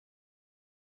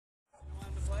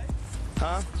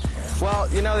Huh? Well,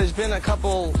 you know, there's been a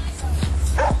couple...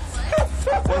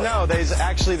 Well, no,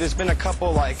 there's been a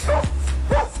couple, like,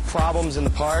 problems in the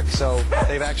park, so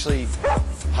they've actually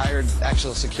hired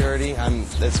actual security.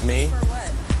 That's me. For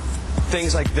what?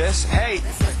 Things like this. Hey,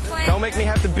 don't make me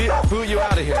have to boot you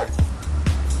out of here.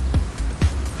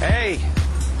 Hey,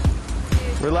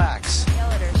 relax. Yell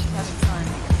at her. She's having fun.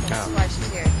 That's why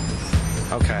she's here.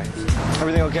 Okay.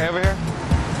 Everything okay over here?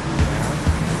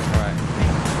 All right.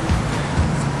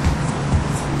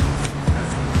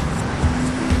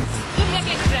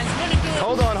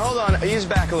 Hold on. Ease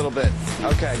back a little bit.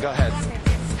 Okay, go ahead.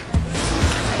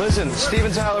 Listen,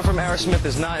 Steven Tyler from Aerosmith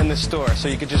is not in this store, so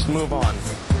you could just move on.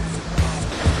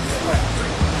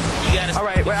 All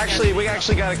right, we actually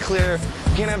got to clear.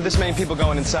 We can't have this many people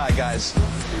going inside, guys.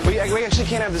 We actually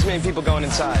can't have this many people going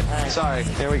inside. Sorry.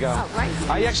 Here we go.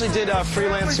 I actually did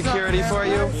freelance security for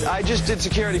you. I just did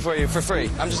security for you for free.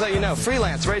 I'm just letting you know.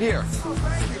 Freelance right here.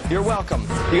 You're welcome.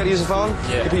 You got to use the phone?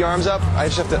 Yeah. You put your arms up? I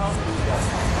just have to...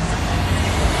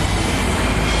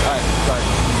 All right, sorry.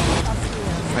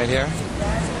 Right here?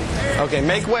 Okay,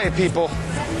 make way, people.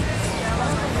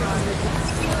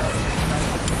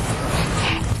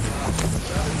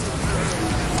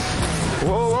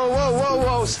 Whoa.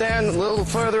 Stand a little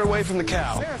further away from the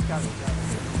cow.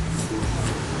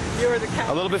 You're the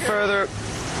cow. A little bit further.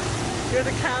 You're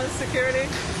the cow security?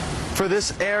 For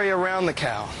this area around the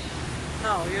cow.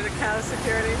 Oh, you're the cow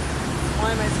security?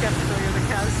 Why am I skeptical you're the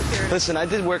cow security? Listen, I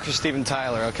did work for Steven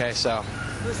Tyler, okay, so...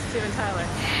 Who's Steven Tyler?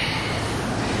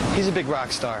 He's a big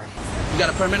rock star. You got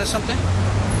a permit or something?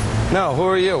 No, who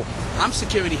are you? I'm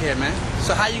security here, man.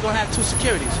 So how you gonna have two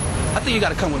securities? I think you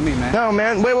gotta come with me, man. No,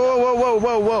 man. Wait,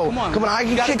 whoa. Come on, I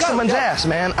can kick someone's ass,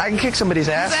 man. I can kick somebody's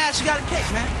ass. Whose ass you gotta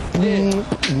kick, man?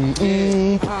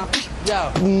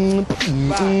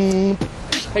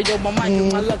 Hey, yo, my mic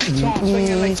and my lucky charm,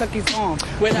 swinging like Chucky's arm.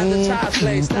 Without the child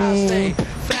play, style stay.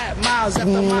 Fat miles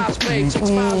after miles paid, 6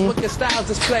 miles wicked styles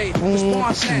displayed.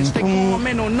 Response sense, they call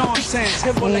me no nonsense.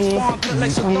 Hit like spawn, cut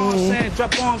like some nonsense.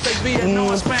 Drop bombs like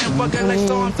Vietnam span, bucket like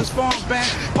storm to spawn band.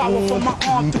 Power from my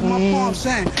arm through my palm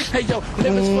sand. Hey, yo,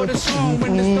 lyrics for the song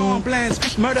when the storm blends.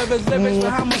 Murderous lyrics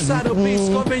with homicidal beats.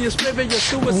 Scorpion your spirit, your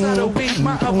suicidal beat.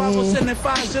 My arrival sending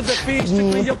fires to the beach.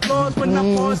 Strictly applause when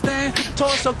I pause then.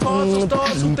 Toss or cause or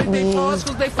stars who think they pause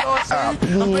cause they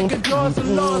flossing. I'm breaking jaws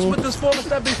and laws with this force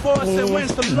that be forced and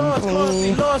wins the lost cause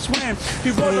he lost win. He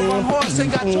rode the wrong horse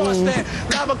and got tossed in.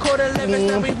 Lava quarter lyrics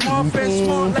that be morphing.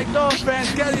 Smart like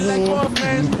dolphins, Gelly like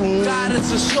orphans. God is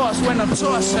the source when I'm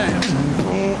tossing.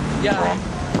 Yeah.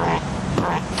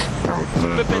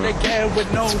 Flipping again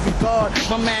with no regard.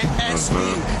 My man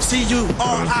S-E-C-U-R-I-T-Y.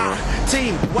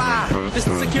 This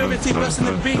is security busting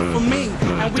the beat for me.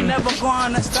 And we never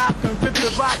gonna stop and rip the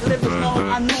rock. Livers know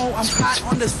I know I'm hot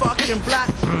on this fucking block.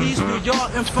 East New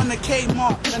York in front of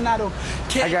Kmart. And I don't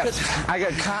care. I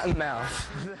got cotton mouth.